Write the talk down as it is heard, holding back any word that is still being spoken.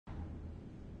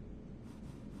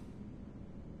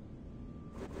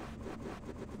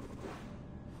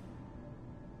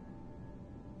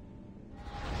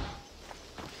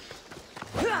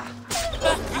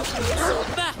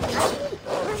Back!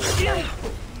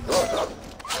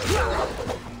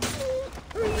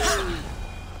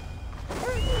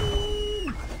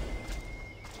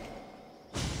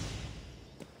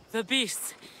 The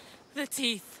beasts. The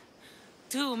teeth.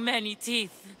 Too many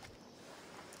teeth.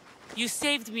 You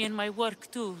saved me in my work,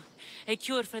 too. A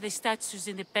cure for the statues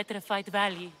in the petrified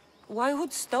valley. Why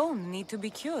would stone need to be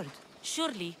cured?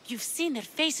 Surely, you've seen their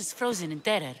faces frozen in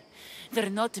terror. They're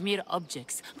not mere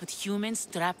objects, but humans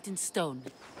trapped in stone.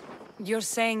 You're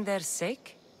saying they're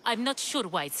sick? I'm not sure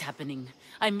why it's happening.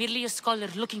 I'm merely a scholar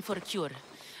looking for a cure.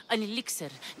 An elixir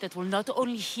that will not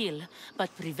only heal,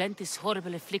 but prevent this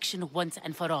horrible affliction once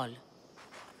and for all.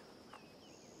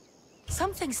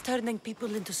 Something's turning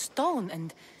people into stone,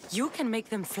 and you can make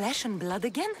them flesh and blood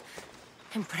again?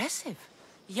 Impressive.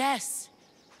 Yes.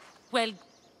 Well,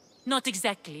 not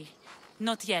exactly.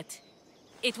 Not yet.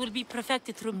 It will be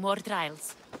perfected through more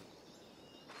trials.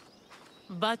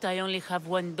 But I only have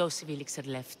one dose of elixir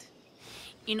left.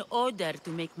 In order to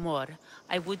make more,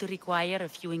 I would require a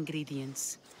few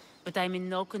ingredients. But I'm in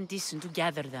no condition to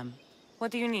gather them.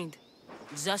 What do you need?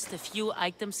 Just a few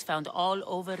items found all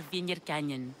over Vineyard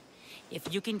Canyon.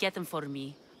 If you can get them for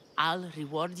me, I'll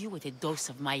reward you with a dose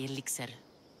of my elixir.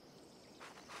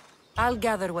 I'll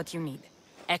gather what you need.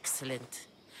 Excellent.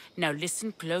 Now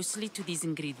listen closely to these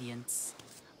ingredients.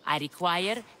 I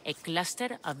require a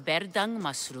cluster of bear dung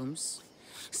mushrooms,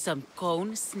 some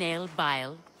cone snail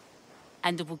bile,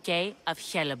 and a bouquet of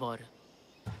Hellebore.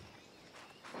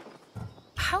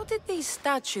 How did these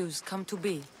statues come to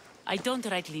be? I don't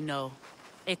rightly know.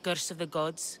 A curse of the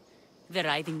gods, the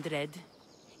writhing dread.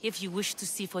 If you wish to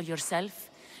see for yourself,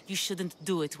 you shouldn't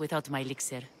do it without my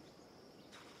elixir.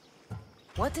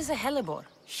 What is a hellebore?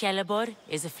 Hellebore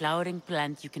is a flowering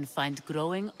plant you can find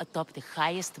growing atop the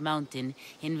highest mountain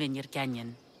in Vineyard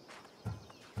Canyon.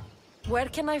 Where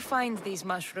can I find these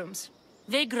mushrooms?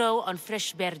 They grow on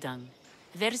fresh bear dung.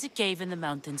 There's a cave in the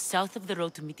mountains south of the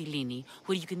road to Mytilene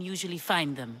where you can usually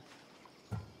find them.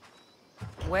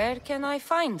 Where can I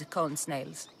find cone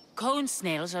snails? Cone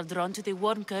snails are drawn to the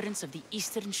warm currents of the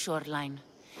eastern shoreline.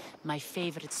 My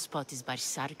favorite spot is by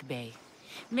Sark Bay.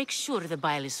 Make sure the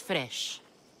bile is fresh.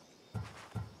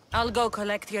 I'll go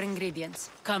collect your ingredients.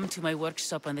 Come to my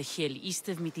workshop on the hill east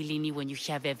of Mytilene when you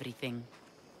have everything.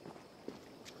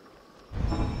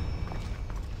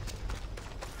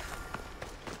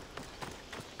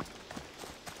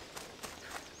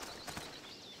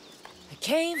 A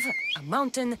cave, a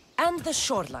mountain, and the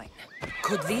shoreline.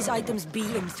 Could these items be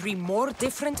in 3 more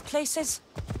different places?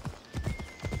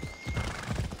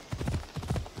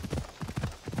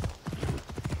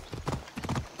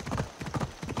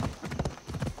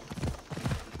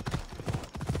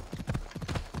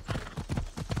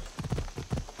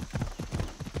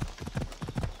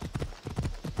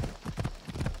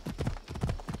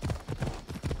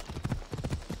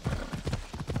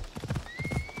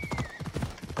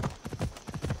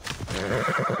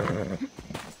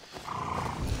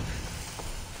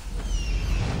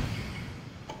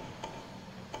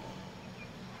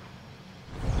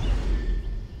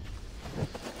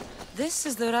 This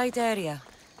is the right area.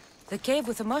 The cave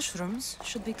with the mushrooms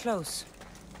should be close.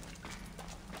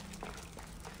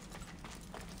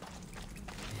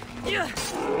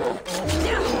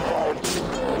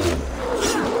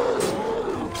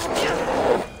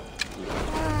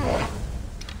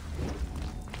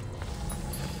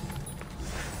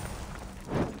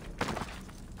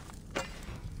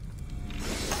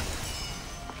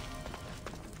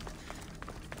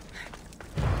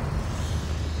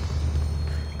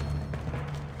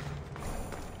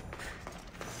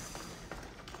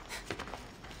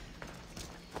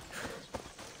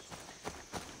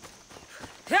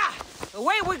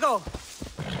 Away we go!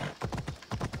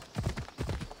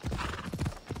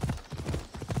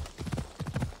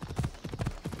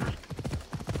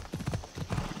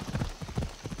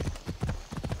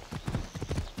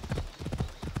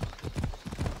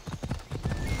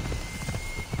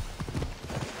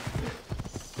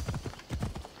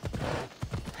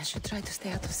 I should try to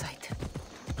stay out of sight.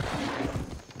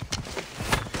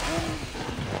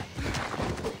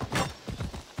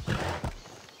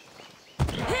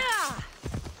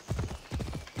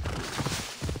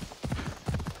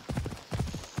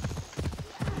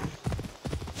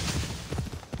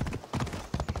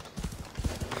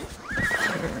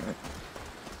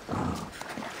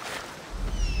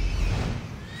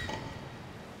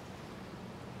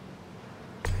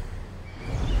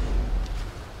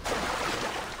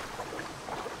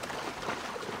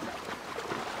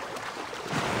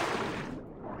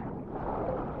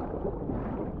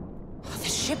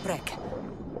 Shipwreck.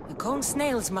 The cone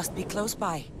snails must be close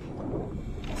by.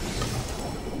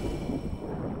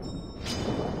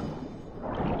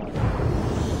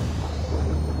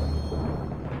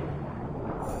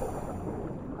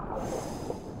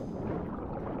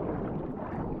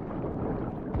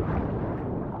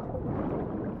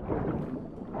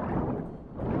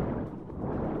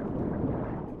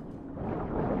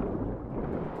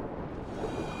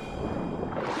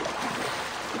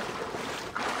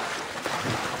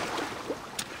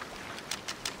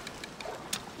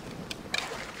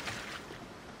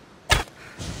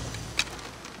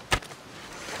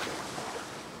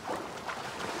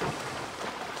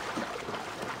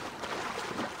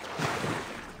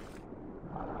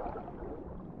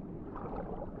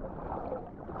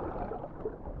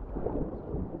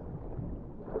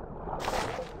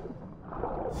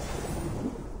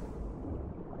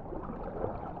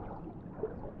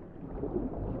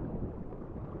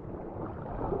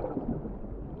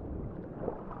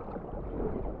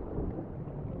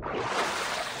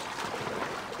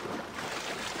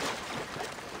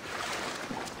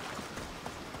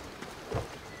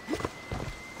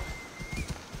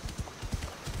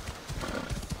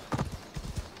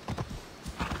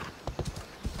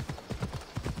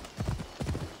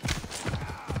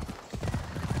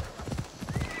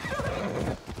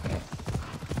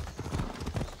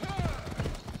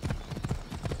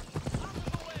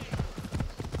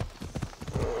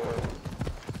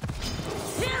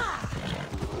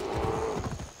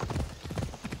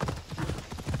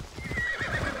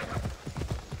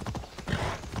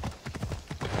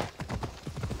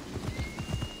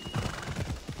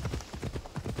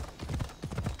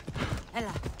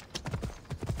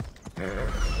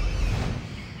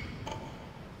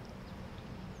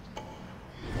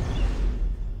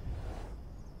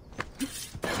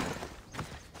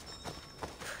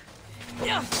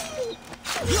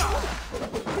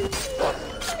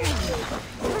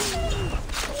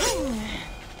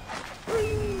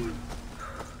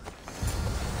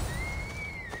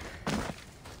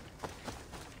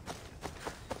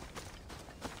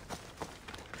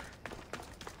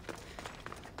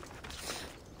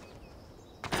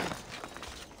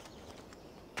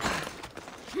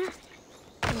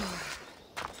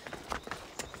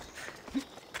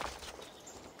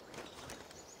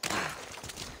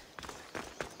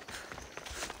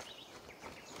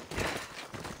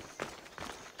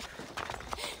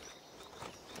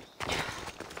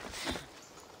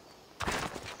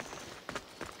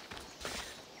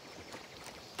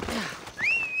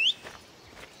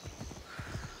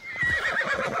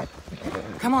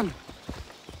 Come on.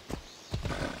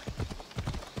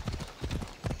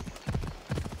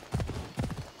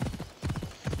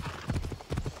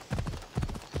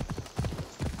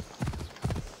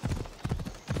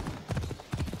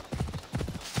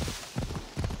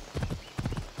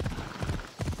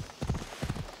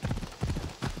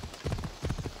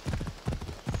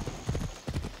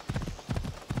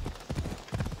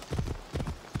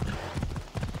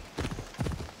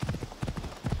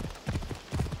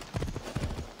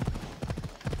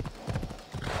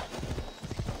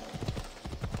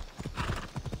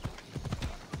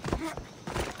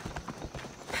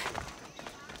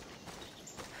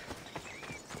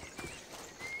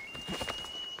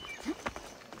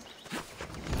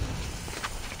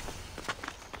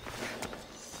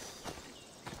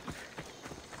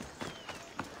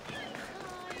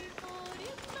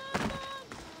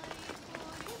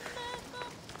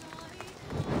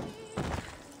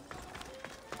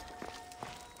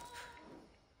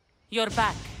 You're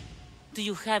back. Do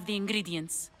you have the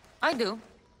ingredients? I do.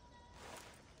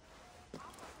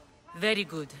 Very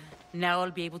good. Now I'll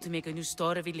be able to make a new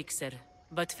store of Elixir.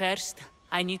 But first,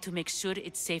 I need to make sure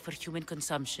it's safe for human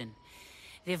consumption.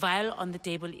 The vial on the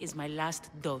table is my last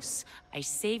dose. I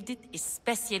saved it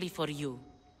especially for you.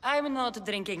 I'm not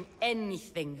drinking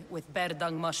anything with bear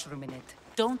dung mushroom in it.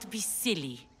 Don't be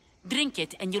silly. Drink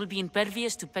it and you'll be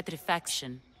impervious to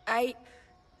petrifaction.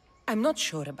 I'm not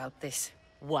sure about this.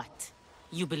 What?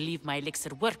 You believe my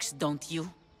elixir works, don't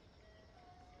you?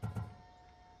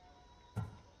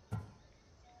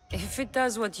 If it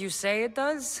does what you say it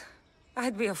does,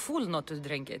 I'd be a fool not to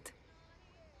drink it.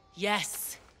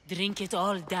 Yes, drink it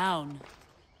all down.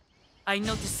 I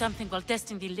noticed something while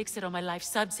testing the elixir on my live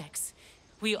subjects.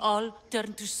 We all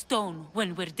turn to stone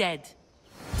when we're dead.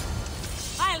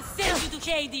 I'll send you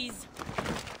to Hades!